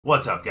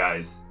What's up,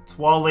 guys? It's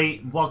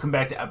Wally. Welcome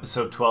back to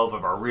episode 12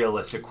 of our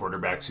Realistic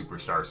Quarterback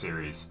Superstar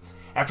series.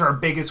 After our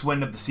biggest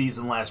win of the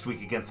season last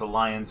week against the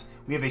Lions,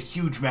 we have a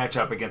huge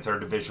matchup against our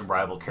division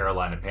rival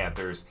Carolina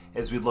Panthers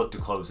as we look to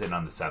close in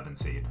on the 7th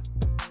seed.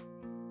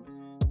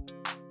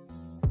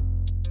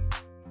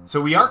 So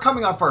we are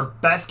coming off our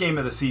best game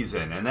of the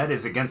season, and that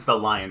is against the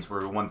Lions,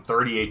 where we won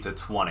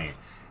 38-20.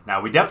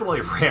 Now, we definitely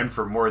ran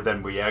for more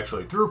than we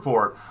actually threw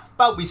for,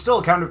 but we still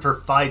accounted for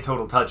 5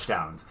 total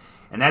touchdowns.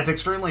 And that's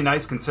extremely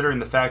nice considering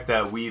the fact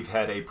that we've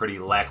had a pretty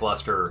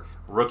lackluster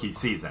rookie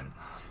season.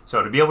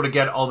 So to be able to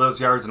get all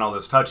those yards and all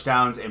those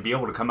touchdowns and be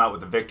able to come out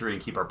with a victory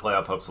and keep our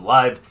playoff hopes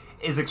alive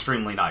is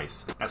extremely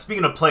nice. Now,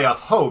 speaking of playoff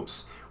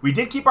hopes, we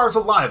did keep ours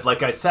alive,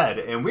 like I said,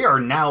 and we are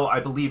now,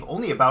 I believe,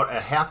 only about a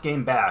half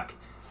game back,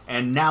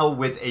 and now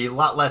with a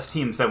lot less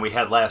teams than we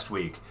had last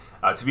week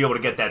to be able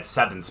to get that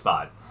 7th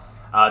spot.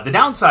 The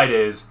downside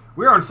is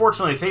we are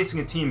unfortunately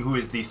facing a team who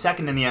is the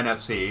second in the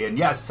NFC, and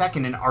yes,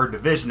 second in our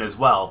division as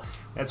well.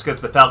 That's because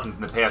the Falcons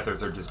and the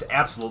Panthers are just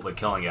absolutely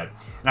killing it.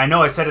 And I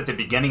know I said at the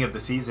beginning of the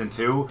season,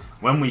 too,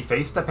 when we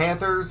faced the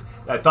Panthers,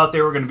 I thought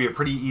they were going to be a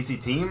pretty easy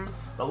team.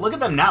 But look at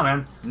them now,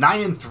 man.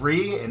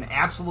 9-3 and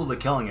absolutely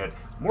killing it.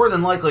 More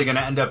than likely going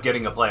to end up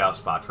getting a playoff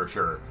spot for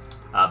sure.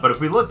 But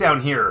if we look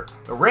down here,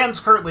 the Rams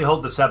currently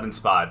hold the 7th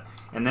spot,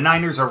 and the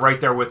Niners are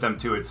right there with them,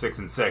 too, at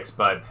 6-6.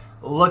 But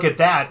look at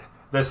that.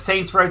 The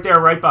Saints right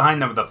there, right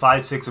behind them with a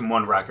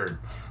 5-6-1 record.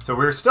 So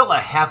we're still a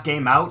half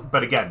game out,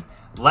 but again,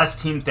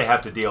 less teams to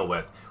have to deal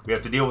with. We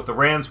have to deal with the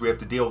Rams, we have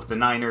to deal with the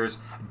Niners.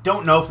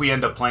 Don't know if we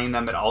end up playing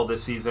them at all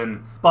this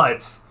season,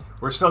 but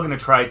we're still going to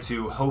try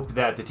to hope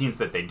that the teams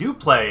that they do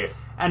play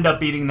end up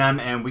beating them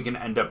and we can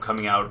end up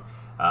coming out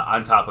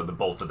on top of the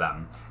both of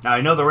them. Now, I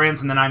know the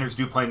Rams and the Niners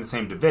do play in the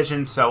same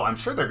division, so I'm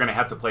sure they're going to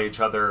have to play each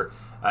other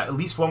at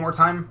least one more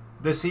time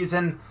this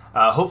season.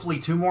 Hopefully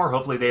 2 more.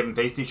 Hopefully they haven't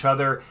faced each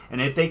other.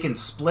 And if they can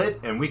split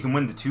and we can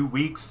win the 2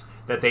 weeks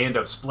that they end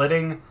up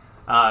splitting,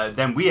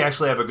 then we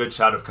actually have a good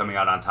shot of coming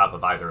out on top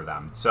of either of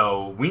them.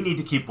 So we need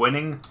to keep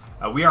winning.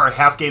 We are a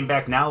half game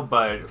back now,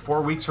 but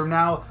 4 weeks from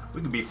now,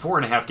 we could be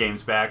 4.5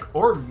 games back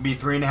or be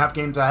 3.5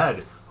 games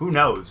ahead. Who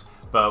knows?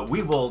 But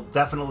we will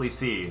definitely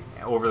see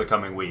over the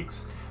coming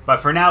weeks. But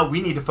for now,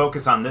 we need to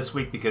focus on this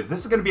week because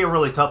this is going to be a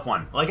really tough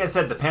one. Like I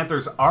said, the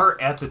Panthers are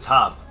at the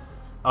top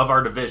of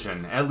our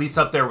division, at least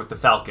up there with the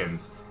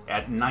Falcons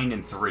at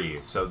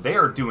 9-3, so they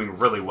are doing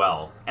really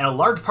well. And a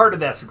large part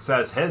of that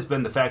success has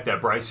been the fact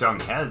that Bryce Young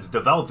has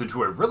developed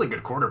into a really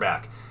good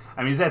quarterback.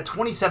 I mean, he's at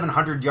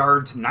 2,700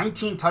 yards,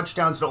 19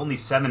 touchdowns to only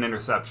 7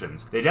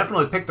 interceptions. They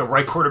definitely picked the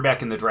right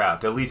quarterback in the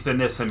draft, at least in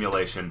this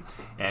simulation,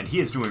 and he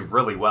is doing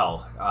really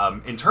well.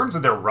 In terms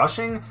of their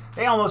rushing,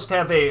 they almost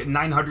have a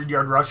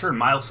 900-yard rusher,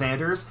 Miles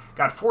Sanders,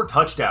 got 4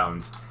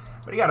 touchdowns.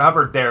 But he got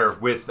Hubbard there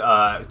with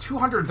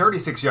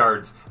 236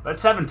 yards,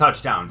 but 7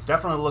 touchdowns.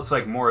 Definitely looks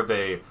like more of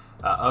a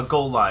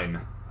goal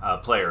line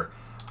player.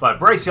 But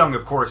Bryce Young,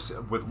 of course,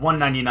 with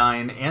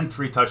 199 and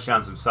 3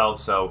 touchdowns himself,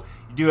 so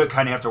you do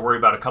kind of have to worry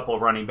about a couple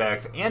of running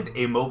backs and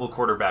a mobile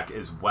quarterback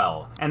as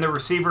well. And the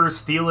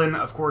receivers, Thielen,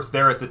 of course,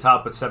 they're at the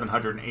top with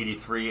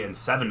 783 and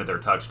 7 of their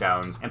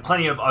touchdowns, and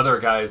plenty of other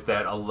guys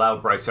that allow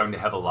Bryce Young to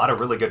have a lot of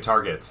really good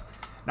targets.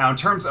 Now, in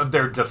terms of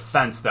their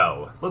defense,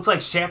 though, looks like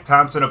Shaq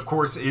Thompson, of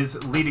course,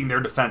 is leading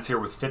their defense here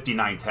with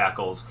 59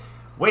 tackles,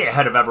 way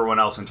ahead of everyone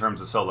else in terms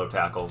of solo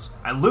tackles.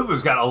 And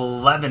Luvu's got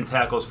 11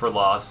 tackles for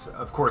loss.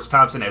 Of course,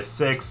 Thompson has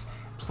 6,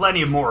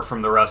 plenty more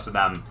from the rest of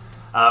them.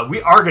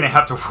 We are going to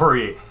have to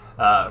worry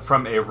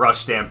from a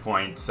rush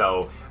standpoint.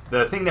 So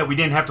the thing that we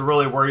didn't have to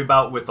really worry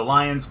about with the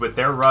Lions, with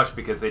their rush,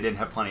 because they didn't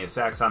have plenty of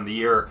sacks on the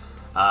year,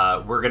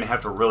 we're going to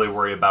have to really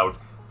worry about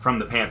from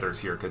the Panthers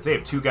here, because they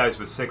have 2 guys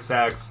with 6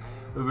 sacks.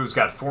 Luvu's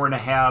got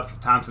 4.5,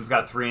 Thompson's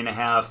got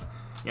 3.5,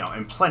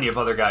 and plenty of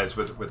other guys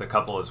with a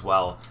couple as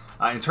well.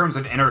 In terms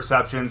of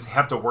interceptions,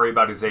 have to worry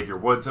about Xavier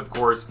Woods, of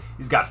course.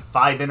 He's got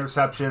 5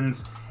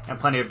 interceptions, and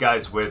plenty of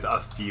guys with a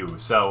few.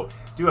 So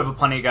do have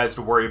plenty of guys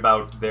to worry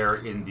about there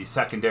in the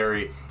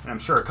secondary, and I'm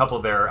sure a couple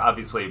there,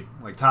 obviously,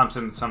 like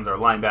Thompson, some of their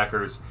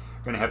linebackers,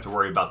 are going to have to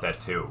worry about that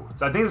too.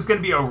 So I think it's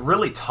going to be a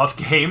really tough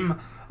game.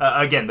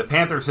 Again, the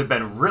Panthers have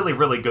been really,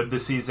 really good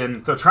this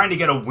season, so trying to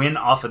get a win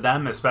off of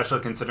them,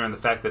 especially considering the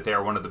fact that they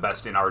are one of the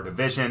best in our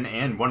division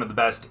and one of the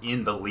best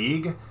in the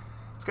league,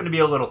 it's going to be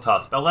a little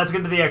tough. But let's get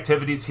into the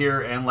activities here,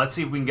 and let's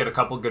see if we can get a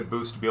couple good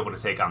boosts to be able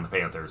to take on the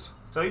Panthers.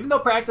 So even though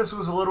practice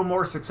was a little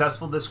more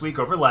successful this week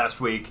over last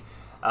week,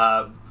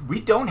 we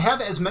don't have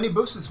as many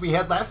boosts as we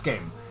had last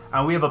game.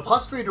 We have a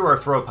 +3 to our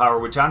throw power,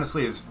 which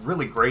honestly is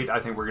really great.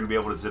 I think we're going to be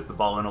able to zip the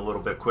ball in a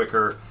little bit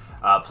quicker.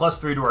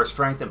 +3 to our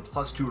strength and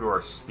 +2 to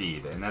our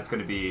speed, and that's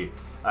going to be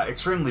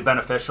extremely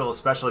beneficial,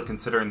 especially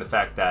considering the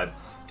fact that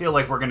I feel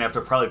like we're going to have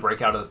to probably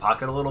break out of the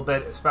pocket a little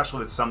bit, especially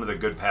with some of the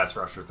good pass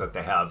rushers that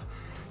they have.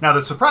 Now,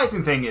 the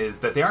surprising thing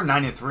is that they are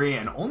 9-3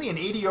 and only an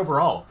 80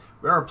 overall.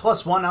 We are a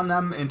 +1 on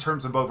them in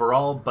terms of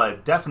overall,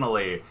 but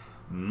definitely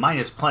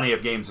minus plenty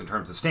of games in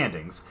terms of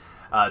standings.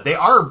 They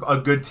are a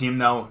good team,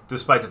 though,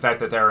 despite the fact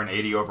that they're an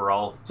 80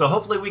 overall. So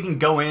hopefully we can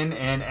go in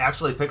and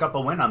actually pick up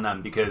a win on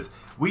them, because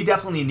we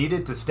definitely need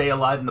it to stay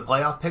alive in the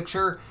playoff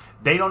picture.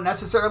 They don't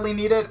necessarily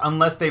need it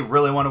unless they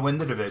really want to win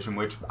the division,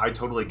 which I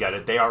totally get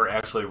it. They are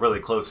actually really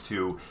close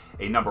to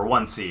a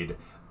 #1 seed.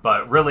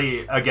 But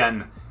really,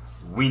 again,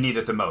 we need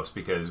it the most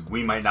because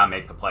we might not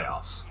make the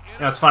playoffs.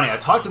 You know, it's funny. I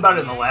talked about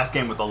it in the last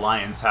game with the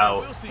Lions,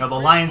 how the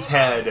Lions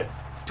had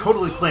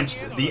totally clinched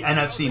the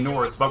NFC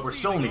North, but we're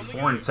still only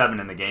 4-7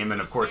 in the game,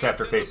 and of course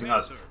after facing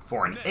us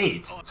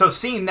 4-8. So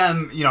seeing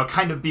them,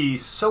 kind of be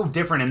so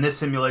different in this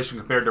simulation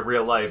compared to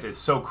real life is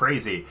so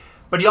crazy.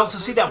 But you also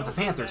see that with the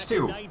Panthers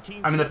too.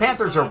 I mean, the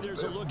Panthers are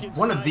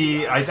one of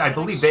the, I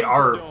believe they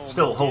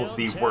still hold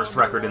the worst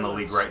record in the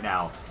league right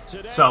now.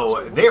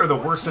 So they are the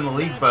worst in the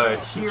league, but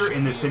here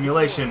in this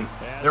simulation,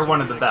 they're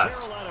one of the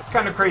best. It's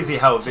kind of crazy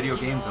how video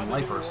games and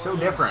life are so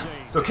different.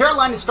 So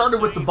Carolina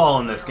started with the ball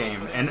in this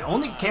game and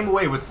only came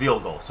away with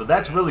field goal. So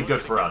that's really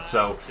good for us.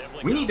 So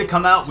we need to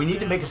come out, we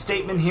need to make a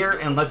statement here,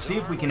 and let's see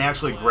if we can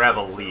actually grab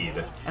a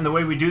lead. And the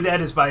way we do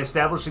that is by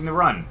establishing the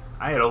run.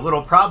 I had a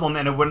little problem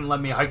and it wouldn't let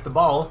me hike the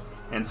ball,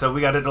 and so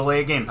we got a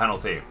delay game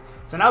penalty.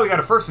 So now we got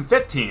a 1st and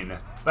 15.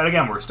 But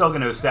again, we're still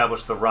going to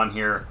establish the run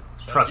here.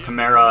 Trust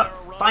Kamara.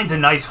 Finds a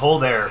nice hole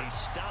there.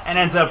 And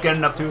ends up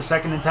getting up to a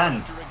 2nd and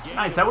 10.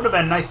 Nice, that would have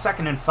been a nice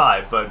 2nd and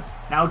 5, but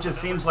now it just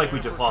seems like we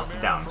just lost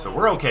it down. So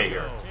we're okay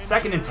here.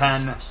 2nd and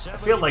 10. I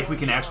feel like we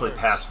can actually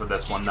pass for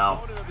this one though.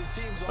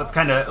 Let's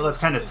kind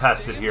of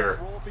test it here.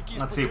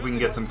 Let's see if we can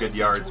get some good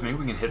yards. Maybe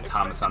we can hit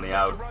Thomas on the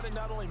out.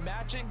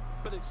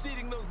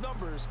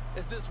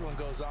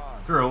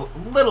 Threw a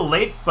little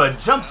late, but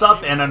jumps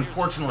up and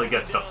unfortunately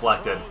gets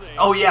deflected.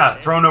 Oh yeah,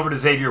 thrown over to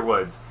Xavier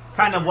Woods.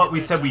 Kind of what we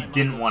said we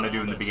didn't want to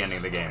do in the beginning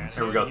of the game.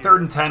 Here we go, 3rd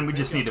and 10. We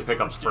just need to pick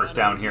up the 1st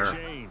down here.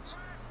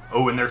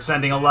 Oh, and they're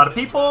sending a lot of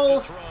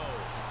people,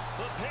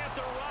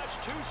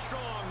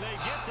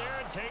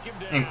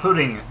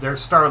 including their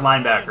star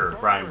linebacker,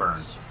 Brian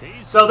Burns.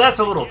 So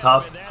that's a little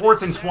tough.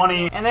 4th and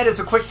 20, and that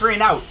is a quick 3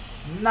 and out.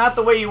 Not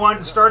the way you wanted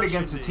to start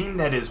against a team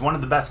that is one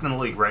of the best in the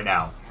league right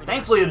now.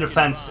 Thankfully, the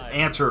defense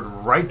answered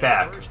right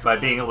back by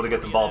being able to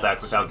get the ball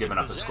back without giving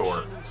up a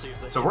score.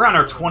 So we're on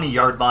our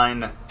 20-yard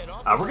line.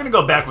 We're going to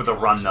go back with a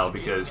run, though,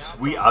 because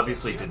we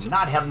obviously did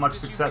not have much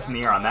success in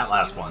the air on that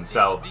last one.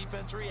 So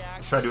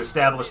try to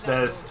establish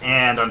this,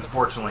 and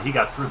unfortunately, he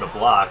got through the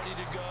block.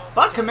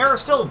 But Kamara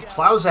still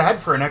plows ahead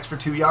for an extra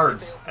 2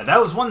 yards. And that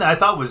was one that I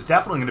thought was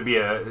definitely going to be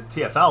a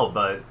TFL,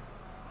 but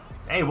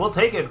hey, we'll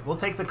take it. We'll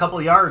take the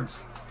couple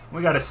yards.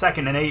 We got a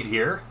 2nd and 8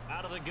 here.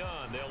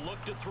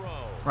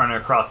 Running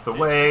across the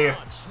way.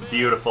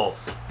 Beautiful.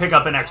 Pick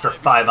up an extra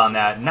 5 on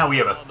that. Now we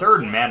have a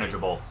 3rd and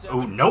manageable.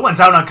 Oh, no one's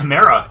out on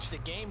Kamara.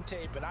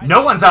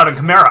 No one's out on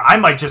Kamara. I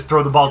might just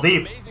throw the ball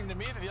deep.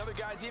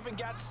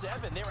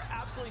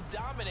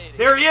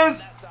 There he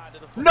is.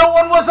 No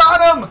one was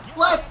on him.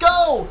 Let's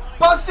go.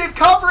 Busted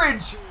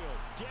coverage.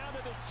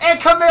 And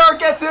Kamara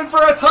gets in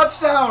for a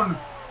touchdown.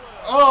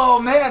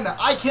 Oh, man.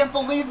 I can't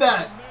believe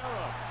that.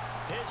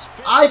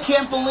 I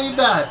can't believe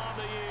that.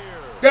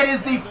 That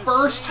is the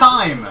first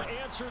time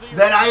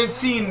that I have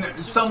seen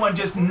someone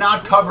just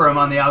not cover him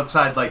on the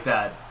outside like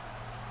that.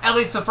 At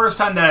least the first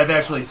time that I've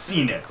actually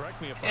seen it.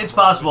 It's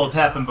possible it's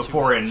happened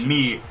before, and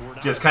me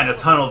just kind of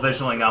tunnel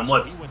visioning on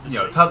what's,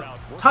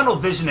 tunnel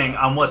visioning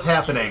on what's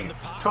happening.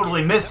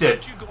 Totally missed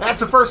it.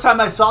 That's the first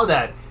time I saw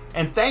that.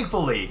 And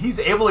thankfully, he's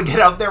able to get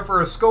out there for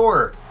a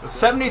score. So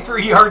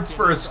 73 yards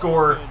for a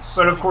score,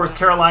 but of course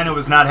Carolina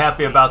was not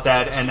happy about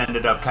that and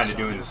ended up kind of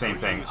doing the same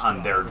thing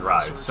on their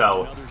drive.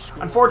 So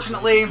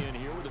unfortunately,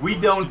 we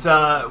don't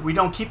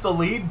keep the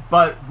lead,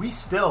 but we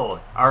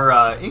still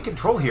are in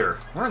control here.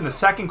 We're in the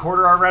 2nd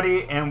quarter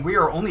already, and we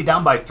are only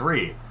down by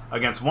 3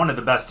 against one of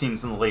the best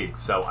teams in the league.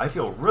 So I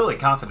feel really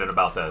confident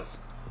about this.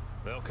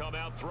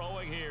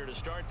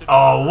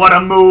 Oh, what a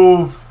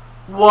move!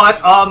 What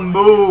a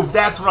move!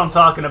 That's what I'm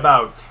talking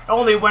about. It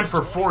only went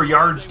for 4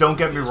 yards, don't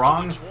get me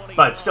wrong,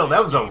 but still,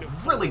 that was a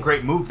really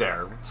great move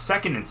there.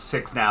 2nd and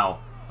 6 now.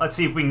 Let's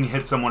see if we can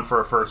hit someone for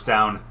a 1st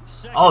down.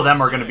 All of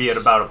them are going to be at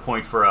about a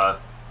point for a...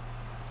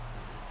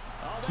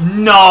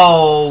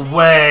 No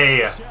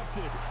way!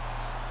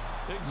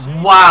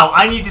 Wow,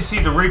 I need to see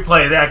the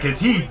replay of that because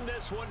he...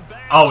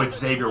 Oh, it's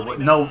Xavier.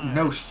 No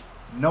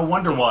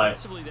wonder why.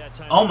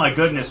 Oh my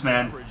goodness,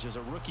 man.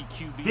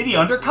 Did he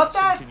undercut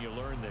that?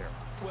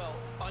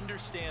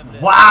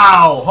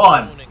 Wow, hold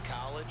on.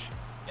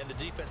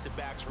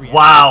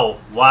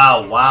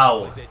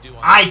 Wow.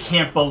 I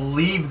can't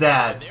believe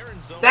that.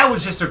 That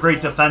was just a great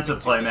defensive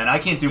play, man. I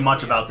can't do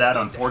much about that,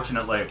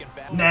 unfortunately.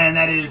 Man,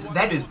 that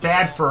is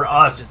bad for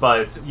us,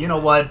 but you know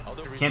what?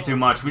 Can't do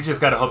much. We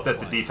just got to hope that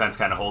the defense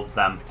kind of holds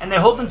them. And they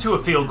hold them to a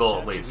field goal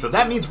at least, so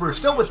that means we're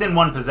still within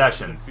 1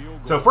 possession.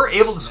 So if we're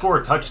able to score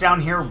a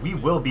touchdown here, we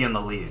will be in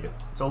the lead.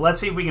 So let's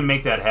see if we can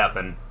make that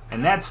happen.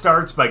 And that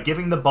starts by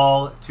giving the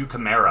ball to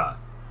Kamara.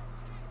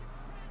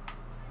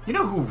 You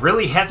know who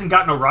really hasn't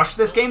gotten a rush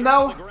this game,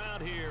 though?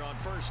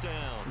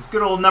 This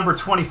good old number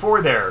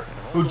 24 there,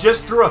 who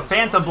just threw a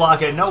phantom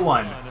block at no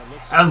one.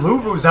 And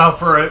Luvu's out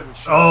for it.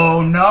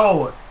 Oh,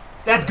 no.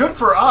 That's good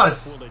for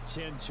us,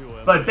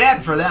 but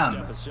bad for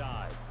them.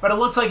 But it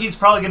looks like he's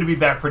probably going to be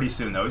back pretty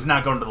soon, though. He's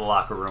not going to the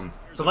locker room.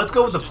 So let's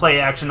go with the play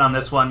action on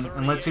this one,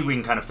 and let's see if we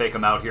can kind of fake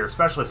him out here,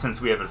 especially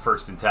since we have it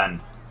 1st and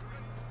 10.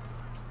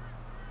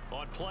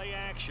 On play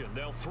action,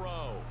 they'll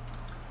throw.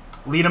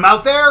 Lead him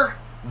out there.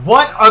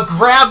 What a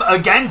grab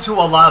again to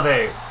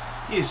Olave.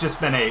 He has just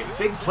been a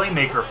big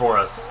playmaker for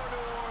us,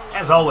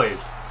 as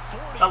always.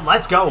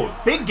 Let's go.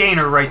 Big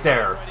gainer right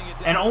there.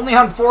 And only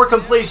on 4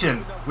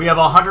 completions, we have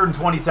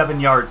 127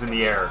 yards in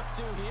the air.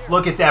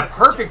 Look at that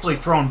perfectly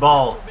thrown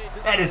ball.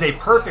 That is a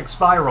perfect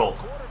spiral.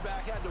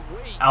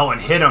 Oh,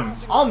 and hit him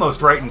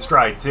almost right in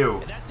stride,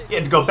 too. He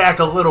had to go back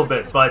a little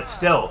bit, but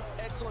still,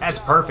 that's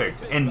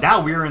perfect. And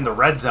now we're in the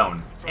red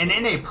zone, and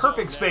in a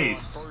perfect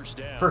space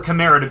for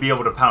Kamara to be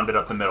able to pound it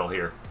up the middle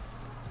here.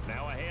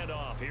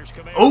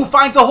 Oh,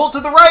 finds a hole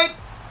to the right.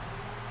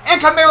 And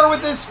Kamara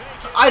with this,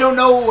 I don't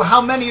know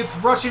how many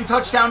rushing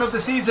touchdown of the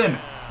season,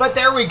 but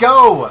there we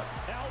go.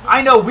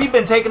 I know we've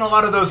been taking a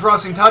lot of those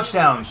rushing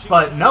touchdowns,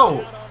 but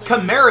no.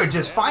 Kamara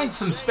just finds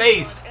some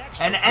space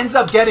and ends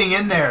up getting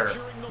in there.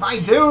 My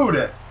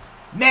dude.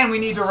 Man, we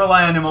need to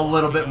rely on him a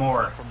little bit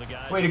more.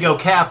 Way to go,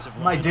 Cap.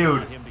 My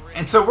dude.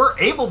 And so we're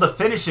able to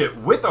finish it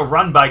with a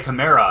run by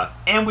Kamara.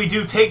 And we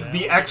do take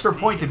the extra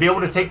point to be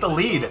able to take the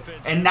lead.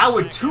 And now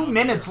with 2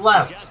 minutes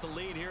left,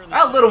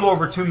 a little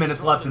over 2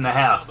 minutes left in the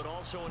half,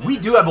 we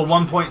do have a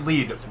 1-point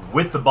lead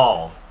with the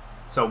ball.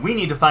 So we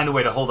need to find a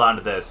way to hold on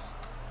to this.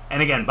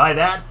 And again, by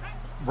that,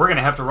 we're going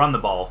to have to run the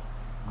ball.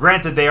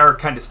 Granted, they are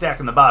kind of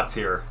stacking the box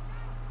here.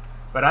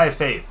 But I have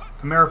faith.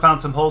 Kamara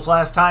found some holes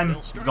last time.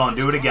 He's going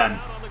to do it again.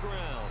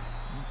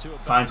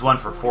 Finds one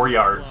for 4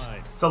 yards.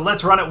 So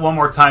let's run it one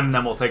more time, and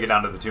then we'll take it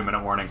down to the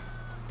 2-minute warning.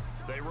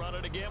 They run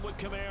it again with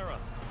Kamara.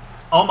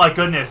 Oh my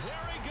goodness.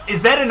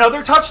 Is that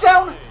another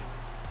touchdown?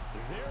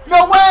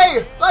 No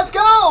way! Let's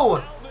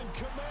go!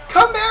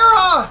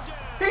 Kamara!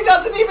 He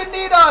doesn't even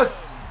need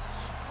us!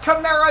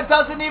 Kamara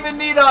doesn't even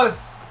need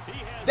us!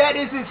 That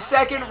is his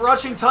 2nd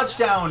rushing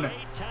touchdown.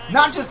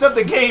 Not just of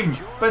the game,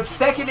 but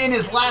 2nd in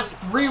his last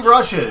 3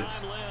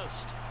 rushes.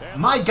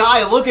 My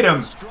guy, look at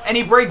him. And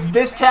he breaks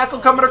this tackle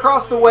coming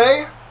across the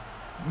way.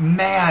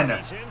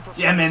 Man.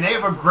 Yeah, man, they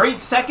have a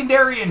great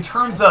secondary in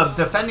terms of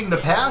defending the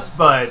pass,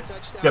 but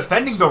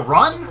defending the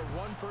run?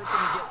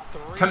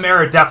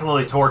 Kamara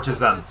definitely torches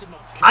them.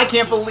 I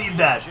can't believe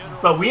that.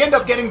 But we end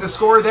up getting the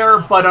score there,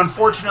 but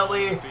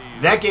unfortunately,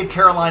 that gave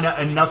Carolina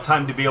enough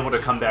time to be able to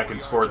come back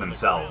and score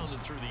themselves.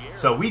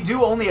 So we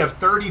do only have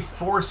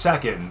 34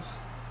 seconds,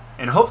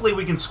 and hopefully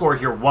we can score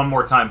here one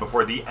more time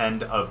before the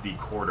end of the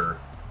quarter,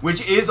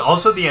 which is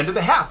also the end of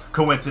the half,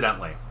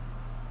 coincidentally.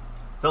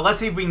 So let's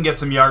see if we can get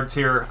some yards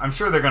here. I'm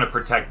sure they're going to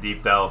protect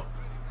deep, though.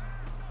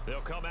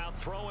 They'll come out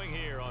throwing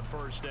here on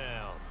 1st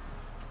down.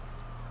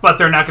 But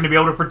they're not going to be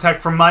able to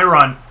protect from my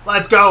run.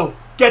 Let's go.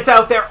 Gets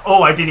out there.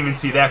 Oh, I didn't even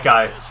see that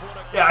guy.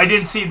 Yeah, I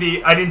didn't see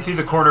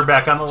the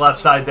cornerback on the left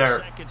side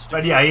there.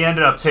 But yeah, he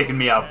ended up taking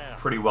me out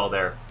pretty well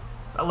there.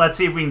 But let's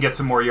see if we can get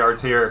some more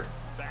yards here.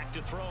 Back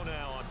to throw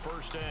now on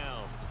 1st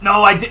down.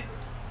 No, I did.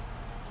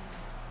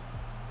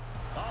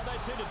 Oh,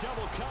 that's into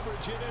double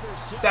coverage and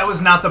intercept. That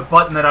was not the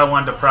button that I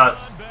wanted to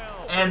press.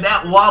 And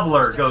that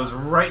wobbler goes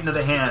right into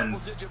the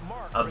hands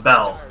of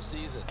Bell.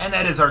 And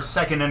that is our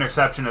 2nd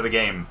interception of the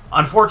game.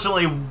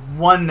 Unfortunately,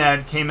 one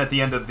that came at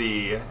the end of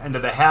the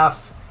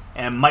half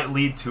and might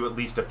lead to at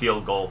least a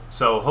field goal.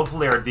 So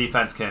hopefully our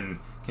defense can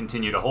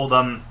continue to hold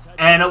them.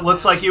 And it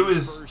looks like it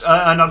was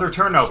another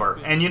turnover.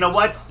 And you know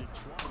what?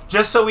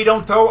 Just so we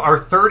don't throw our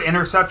 3rd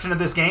interception of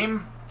this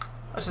game,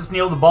 let's just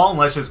kneel the ball and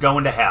let's just go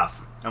into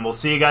half. And we'll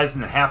see you guys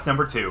in the half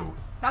number 2.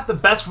 Not the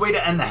best way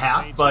to end the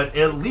half, but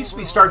at least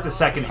we start the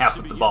 2nd half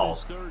with the ball.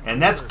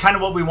 And that's kind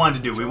of what we wanted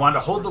to do. We wanted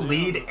to hold the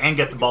lead and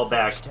get the ball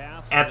back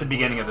at the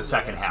beginning of the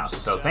 2nd half.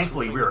 So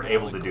thankfully we were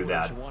able to do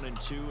that.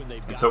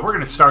 And so we're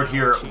going to start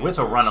here with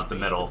a run up the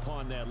middle.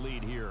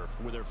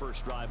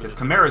 Because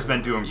Kamara's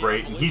been doing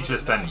great, and he's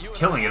just been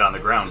killing it on the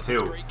ground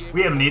too.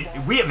 We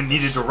haven't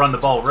needed to run the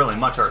ball really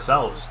much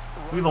ourselves.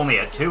 We've only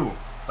had 2.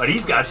 But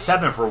he's got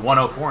 7 for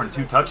 104 and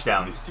 2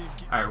 touchdowns.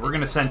 All right, we're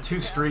going to send 2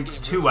 streaks,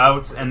 2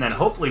 outs, and then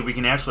hopefully we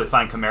can actually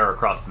find Kamara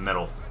across the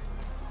middle.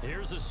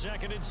 Here's a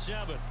 2nd and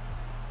 7.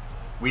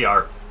 We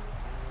are.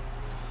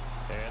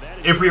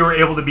 If we were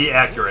able to be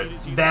accurate.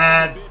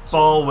 That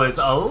ball was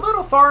a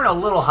little far and a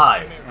little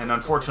high, and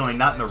unfortunately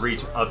not in the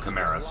reach of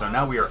Kamara. So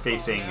now we are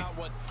facing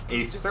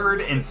a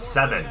 3rd and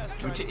 7,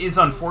 which is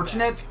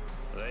unfortunate.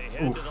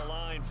 Oof.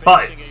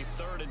 But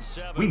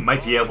we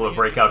might be able to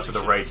break out to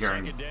the right here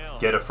and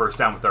get a 1st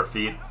down with our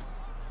feet.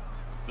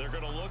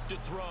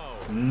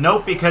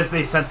 Nope, because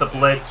they sent the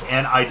blitz,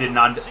 and I did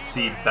not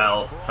see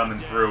Bell coming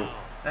through.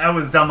 That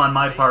was dumb on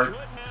my part.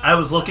 I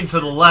was looking to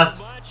the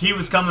left, he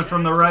was coming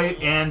from the right,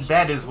 and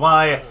that is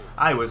why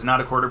I was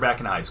not a quarterback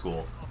in high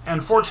school.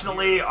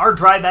 Unfortunately, our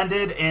drive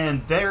ended,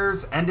 and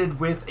theirs ended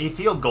with a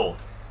field goal.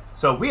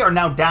 So we are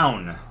now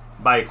down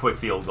by a quick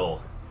field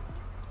goal.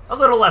 A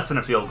little less than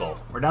a field goal.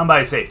 We're down by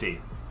a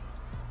safety.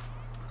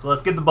 So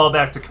let's get the ball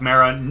back to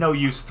Kamara. No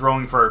use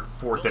throwing for our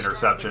fourth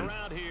interception.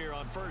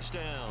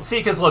 See,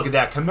 because look at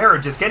that. Kamara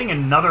just getting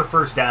another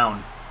first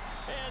down.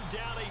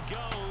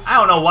 I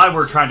don't know why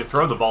we're trying to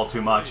throw the ball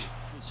too much.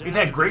 We've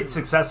had great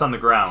success on the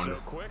ground.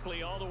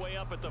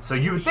 So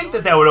you would think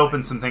that that would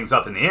open some things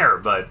up in the air,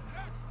 but...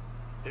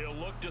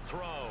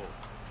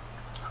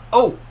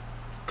 Oh!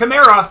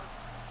 Kamara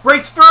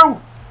breaks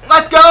through!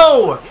 Let's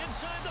go!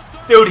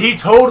 Dude, he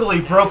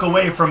totally broke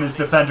away from his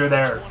defender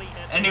there.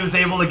 And he was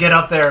able to get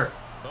up there.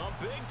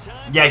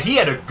 Yeah, he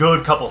had a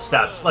good couple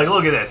steps. Like,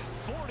 look at this.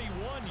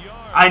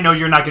 I know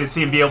you're not going to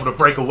see him be able to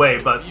break away,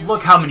 but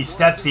look how many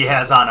steps he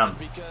has on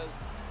him.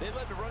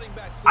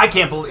 I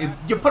can't believe...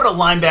 You put a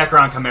linebacker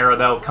on Kamara,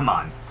 though. Come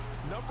on.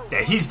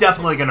 Yeah, he's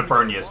definitely going to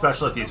burn you,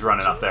 especially if he's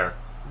running up there.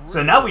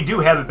 So now we do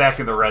have it back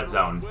in the red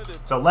zone.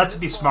 So let's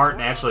be smart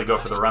and actually go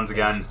for the runs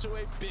again.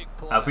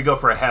 If we go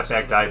for a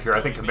halfback dive here,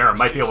 I think Kamara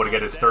might be able to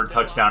get his third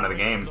touchdown of the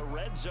game.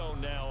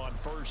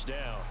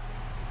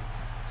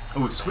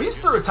 Ooh, squeezed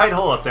through a tight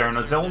hole up there and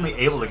was only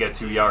able to get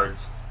 2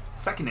 yards.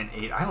 2nd and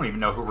 8. I don't even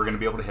know who we're going to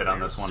be able to hit on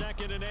this one.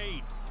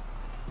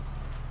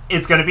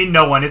 It's going to be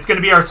no one. It's going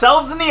to be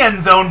ourselves in the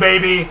end zone,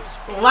 baby.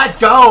 Let's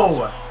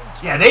go.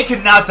 Yeah, they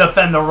could not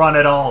defend the run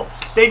at all.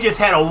 They just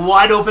had a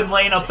wide open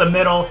lane up the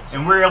middle,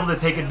 and we were able to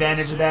take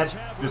advantage of that.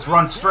 Just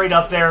run straight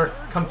up there,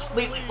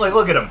 completely, like,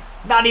 look at him,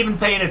 not even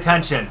paying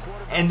attention.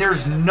 And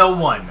there's no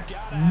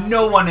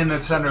one in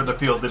the center of the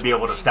field to be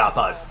able to stop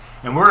us.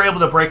 And we're able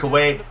to break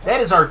away.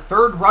 That is our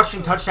 3rd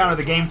rushing touchdown of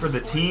the game for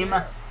the team,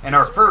 and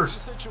our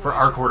 1st for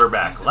our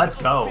quarterback. Let's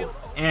go.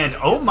 And,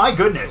 oh my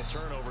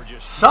goodness,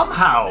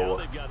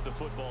 somehow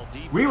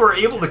we were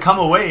able to come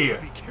away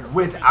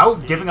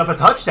without giving up a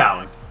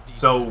touchdown.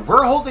 So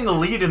we're holding the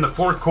lead in the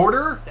 4th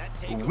quarter.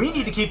 We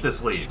need to keep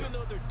this lead.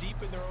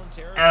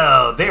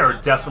 Oh, they are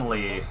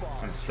definitely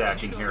kind of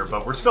stacking here,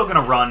 but we're still going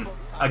to run.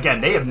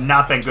 Again, they have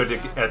not been good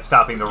at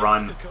stopping the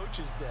run.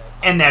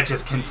 And that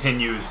just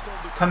continues.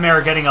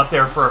 Kamara getting up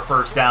there for a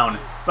first down,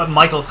 but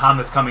Michael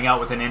Thomas coming out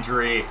with an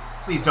injury.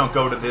 Please don't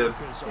go to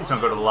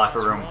the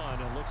locker room.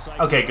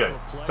 Okay, good.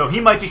 So he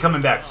might be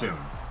coming back soon.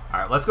 All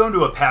right, let's go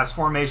into a pass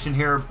formation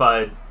here,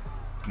 but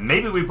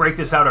maybe we break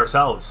this out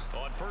ourselves.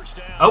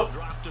 Oh,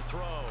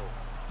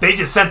 they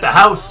just sent the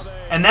house,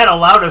 and that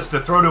allowed us to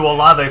throw to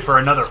Olave for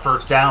another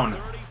first down.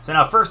 So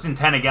now 1st and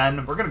 10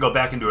 again. We're going to go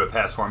back into a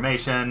pass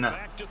formation,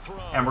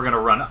 and we're going to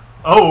run,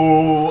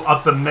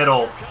 up the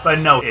middle. But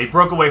no, he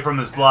broke away from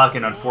his block,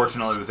 and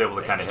unfortunately was able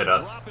to kind of hit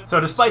us. So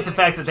despite the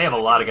fact that they have a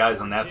lot of guys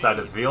on that side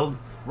of the field,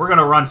 we're going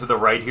to run to the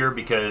right here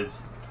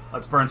because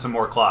let's burn some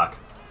more clock.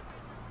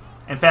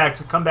 In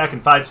fact, come back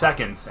in 5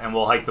 seconds, and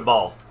we'll hike the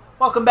ball.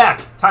 Welcome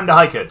back. Time to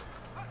hike it.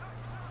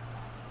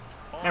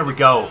 There we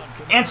go.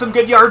 And some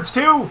good yards,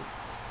 too.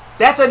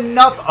 That's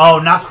enough. Oh,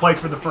 not quite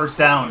for the first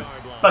down.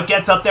 But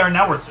gets up there, and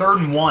now we're 3rd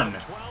and 1.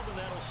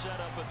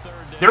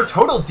 Their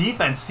total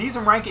defense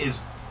season rank is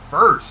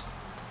 1st.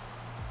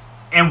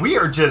 And we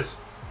are just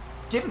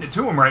giving it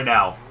to them right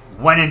now.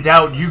 When in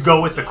doubt, you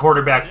go with the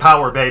quarterback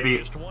power,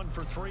 baby.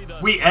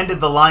 We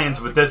ended the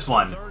Lions with this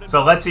one.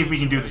 So let's see if we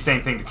can do the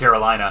same thing to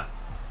Carolina.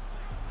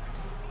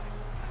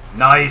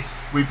 Nice.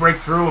 We break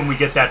through, and we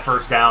get that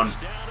first down.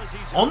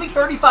 Only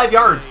 35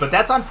 yards, but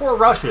that's on 4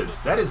 rushes.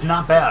 That is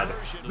not bad.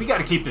 We got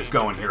to keep this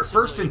going here.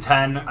 1st and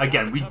 10.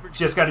 Again, we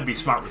just got to be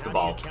smart with the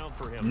ball.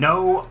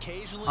 No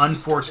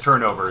unforced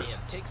turnovers.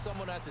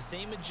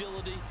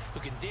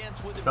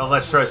 So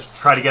let's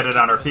try to get it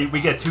on our feet.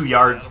 We get 2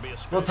 yards.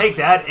 We'll take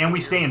that, and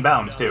we stay in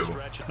bounds, too.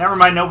 Never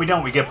mind, no, we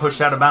don't. We get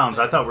pushed out of bounds.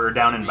 I thought we were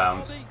down in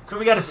bounds. So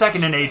we got a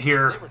 2nd and 8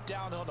 here.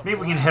 Maybe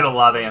we can hit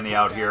Olave on the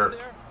out here.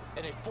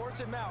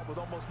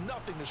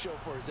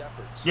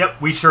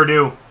 Yep, we sure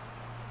do.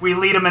 We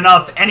lead him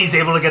enough, and he's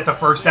able to get the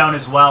first down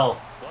as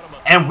well.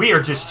 And we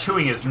are just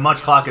chewing as much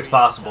clock as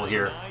possible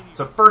here.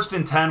 So 1st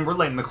and 10, we're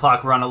letting the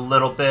clock run a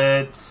little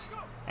bit.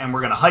 And we're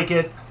going to hike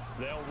it.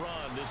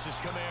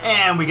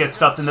 And we get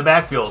stuffed in the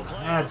backfield.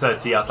 That's a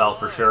TFL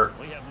for sure.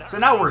 So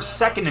now we're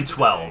 2nd and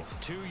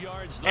 12.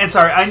 And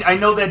sorry, I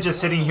know that just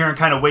sitting here and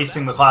kind of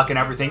wasting the clock and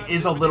everything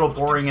is a little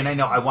boring, and I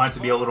know I want it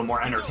to be a little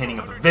more entertaining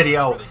of a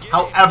video.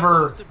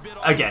 However,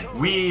 again,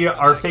 we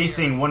are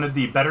facing one of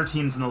the better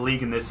teams in the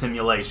league in this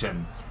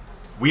simulation.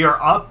 We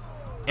are up,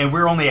 and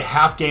we're only a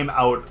half game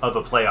out of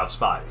a playoff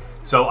spot.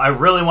 So I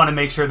really want to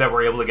make sure that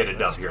we're able to get a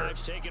dub here.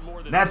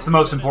 That's the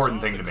most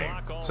important thing to me.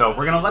 So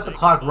we're going to let the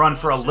clock run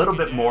for a little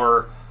bit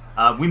more.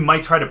 We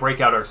might try to break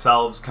out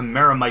ourselves.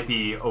 Kamara might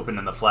be open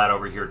in the flat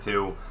over here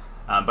too.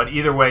 But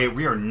either way,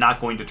 we are not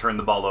going to turn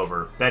the ball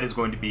over. That is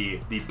going to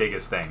be the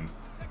biggest thing.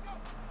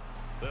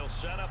 They'll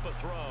set up a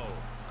throw.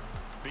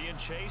 Being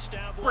chased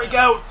out. Break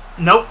out.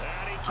 Nope.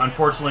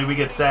 Unfortunately, we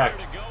get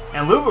sacked.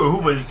 And Luvu, who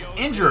was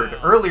injured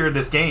earlier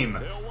this game,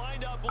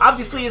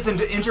 obviously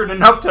isn't injured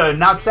enough to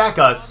not sack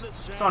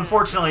us. So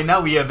unfortunately, now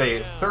we have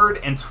a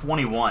 3rd and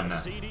 21.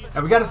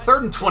 And we got a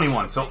 3rd and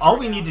 21. So all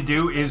we need to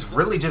do is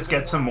really just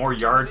get some more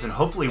yards, and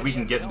hopefully we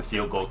can get into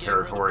field goal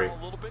territory.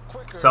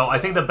 So I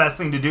think the best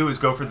thing to do is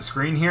go for the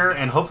screen here,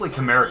 and hopefully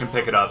Kamara can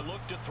pick it up.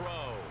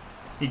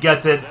 He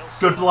gets it.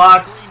 Good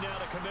blocks.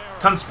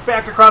 comes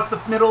back across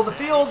the middle of the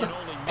field,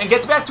 and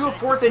gets back to a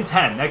 4th and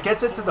 10. That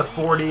gets it to the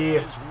 40,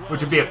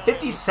 which would be a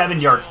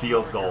 57-yard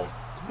field goal.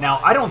 Now,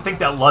 I don't think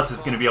that Lutz is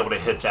going to be able to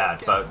hit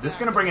that, but this is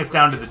going to bring us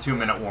down to the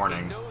 2-minute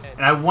warning.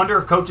 And I wonder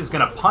if Coach is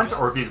going to punt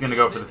or if he's going to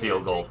go for the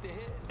field goal.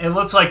 It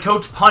looks like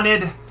Coach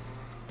punted,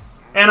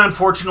 and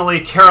unfortunately,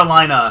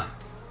 Carolina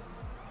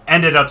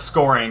ended up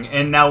scoring,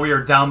 and now we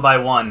are down by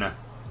 1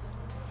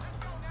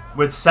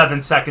 with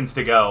 7 seconds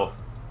to go.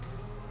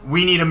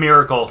 We need a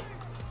miracle.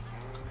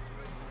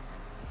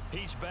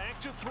 He's back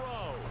to throw.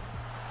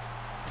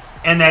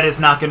 And that is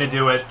not going to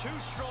do it.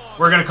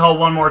 We're going to call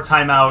one more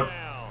timeout.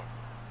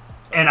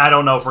 And I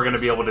don't know if we're going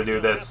to be able to do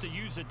this.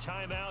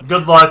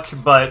 Good luck,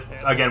 but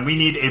again, we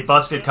need a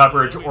busted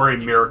coverage or a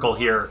miracle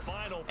here.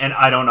 And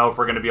I don't know if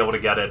we're going to be able to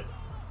get it.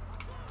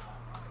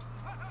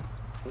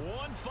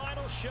 One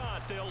final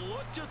shot. They'll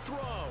look to throw.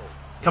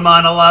 Come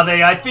on,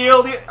 Olave. I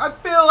feel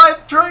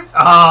I've tried.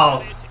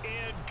 Oh.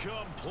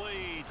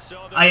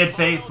 I had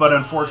faith, but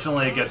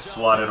unfortunately it gets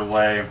swatted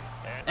away.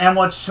 And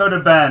what should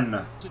have been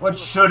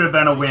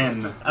a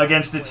win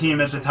against a team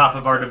at the top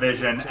of our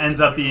division ends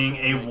up being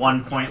a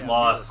 1-point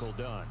loss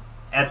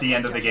at the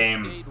end of the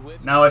game.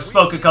 Now, I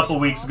spoke a couple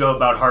weeks ago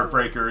about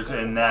heartbreakers,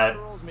 and that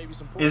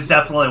is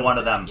definitely one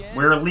of them.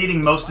 We were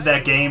leading most of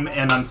that game,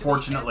 and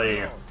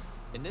unfortunately,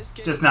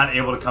 just not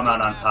able to come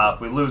out on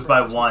top. We lose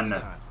by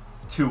 1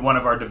 to one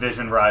of our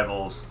division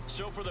rivals,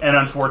 and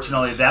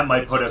unfortunately, that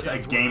might put us a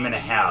game and a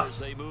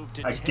half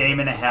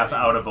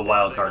out of a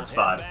wild card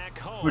spot,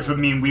 which would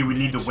mean we would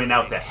need to win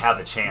out to have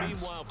a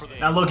chance.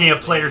 Now, looking at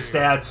player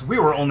stats, we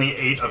were only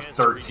 8 of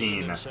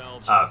 13.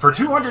 For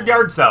 200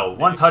 yards, though,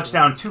 1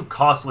 touchdown, 2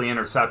 costly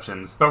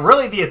interceptions. But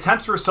really, the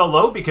attempts were so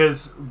low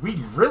because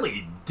we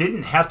really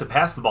didn't have to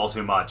pass the ball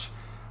too much.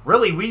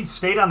 Really, we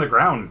stayed on the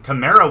ground.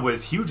 Kamara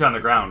was huge on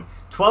the ground.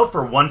 12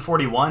 for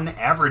 141,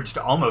 averaged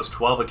almost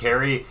 12 a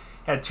carry,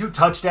 had 2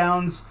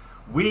 touchdowns.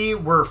 We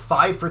were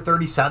 5 for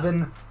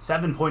 37,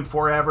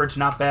 7.4 average,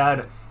 not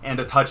bad, and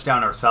a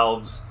touchdown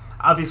ourselves.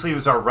 Obviously, it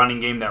was our running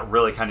game that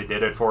really kind of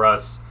did it for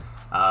us,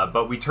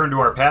 but we turned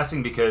to our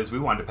passing because we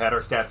wanted to pad our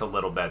stats a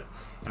little bit.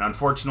 And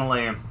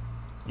unfortunately,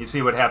 you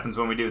see what happens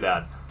when we do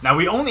that. Now,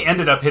 we only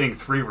ended up hitting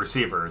 3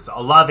 receivers.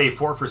 Olave,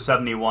 4 for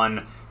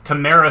 71.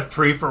 Kamara,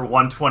 3 for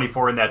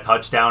 124 in that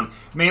touchdown,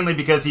 mainly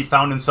because he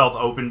found himself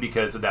open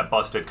because of that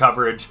busted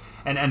coverage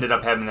and ended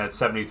up having that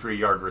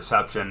 73-yard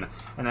reception.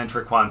 And then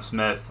Tre'Quan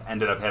Smith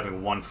ended up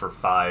having 1 for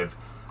 5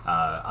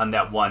 on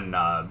that one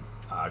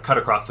cut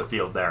across the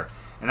field there.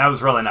 And that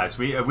was really nice.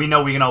 We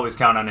know we can always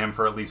count on him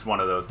for at least one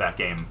of those that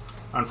game.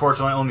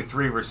 Unfortunately, only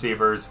 3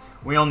 receivers.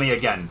 We only,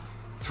 again,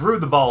 threw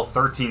the ball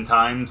 13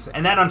 times.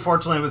 And that,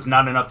 unfortunately, was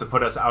not enough to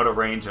put us out of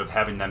range of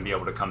having them be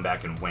able to come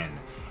back and win.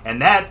 And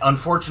that,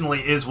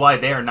 unfortunately, is why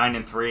they are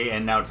 9-3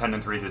 and now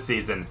 10-3 this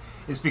season.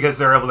 Is because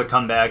they're able to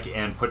come back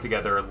and put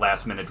together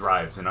last-minute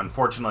drives. And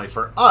unfortunately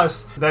for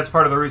us, that's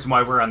part of the reason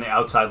why we're on the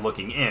outside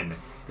looking in.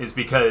 Is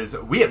because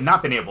we have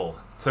not been able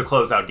to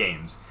close out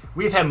games.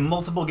 We've had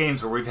multiple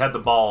games where we've had the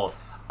ball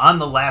on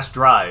the last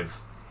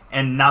drive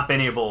and not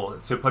been able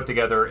to put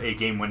together a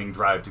game-winning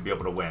drive to be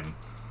able to win.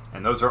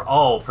 And those are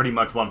all pretty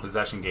much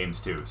one-possession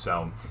games too.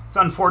 So it's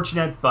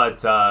unfortunate,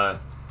 but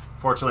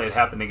fortunately it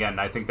happened again.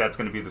 I think that's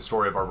going to be the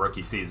story of our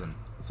rookie season.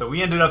 So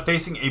we ended up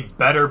facing a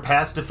better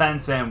pass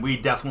defense, and we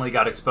definitely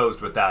got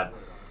exposed with that.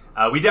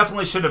 We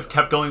definitely should have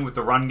kept going with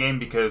the run game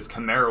because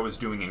Kamara was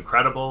doing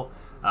incredible.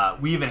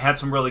 We even had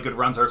some really good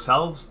runs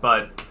ourselves,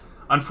 but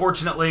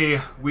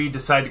unfortunately we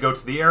decided to go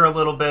to the air a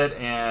little bit,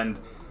 and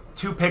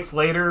 2 picks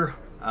later,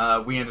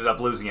 we ended up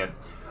losing it.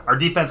 Our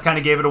defense kind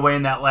of gave it away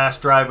in that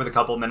last drive with a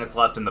couple minutes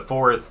left in the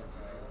 4th,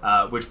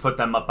 which put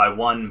them up by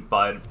 1,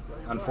 but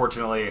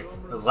unfortunately,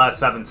 those last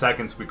 7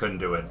 seconds, we couldn't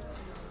do it.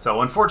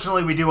 So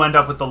unfortunately, we do end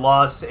up with the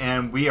loss,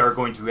 and we are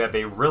going to have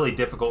a really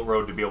difficult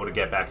road to be able to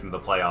get back into the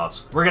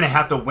playoffs. We're going to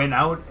have to win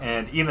out,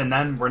 and even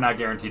then, we're not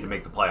guaranteed to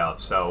make the playoffs.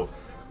 So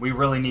we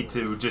really need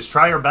to just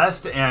try our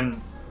best, and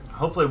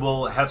hopefully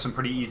we'll have some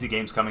pretty easy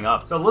games coming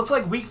up. So it looks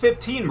like week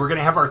 15, we're going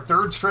to have our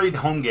 3rd straight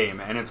home game,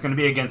 and it's going to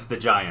be against the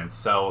Giants.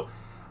 So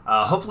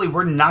hopefully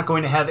we're not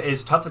going to have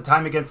as tough a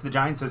time against the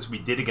Giants as we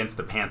did against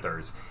the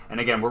Panthers.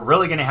 And again, we're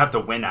really going to have to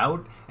win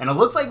out. And it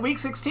looks like week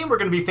 16, we're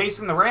going to be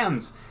facing the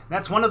Rams.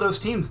 That's one of those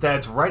teams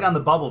that's right on the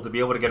bubble to be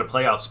able to get a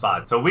playoff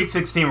spot. So week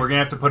 16, we're going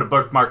to have to put a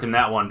bookmark in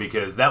that one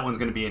because that one's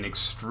going to be an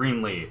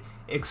extremely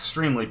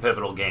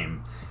pivotal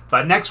game.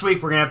 But next week,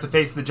 we're going to have to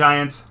face the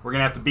Giants. We're going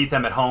to have to beat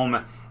them at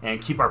home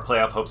and keep our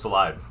playoff hopes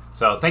alive.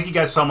 So thank you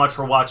guys so much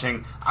for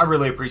watching. I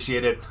really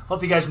appreciate it.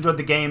 Hope you guys enjoyed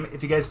the game.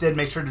 If you guys did,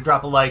 make sure to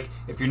drop a like.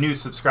 If you're new,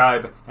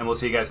 subscribe. And we'll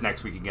see you guys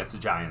next week against the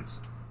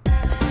Giants.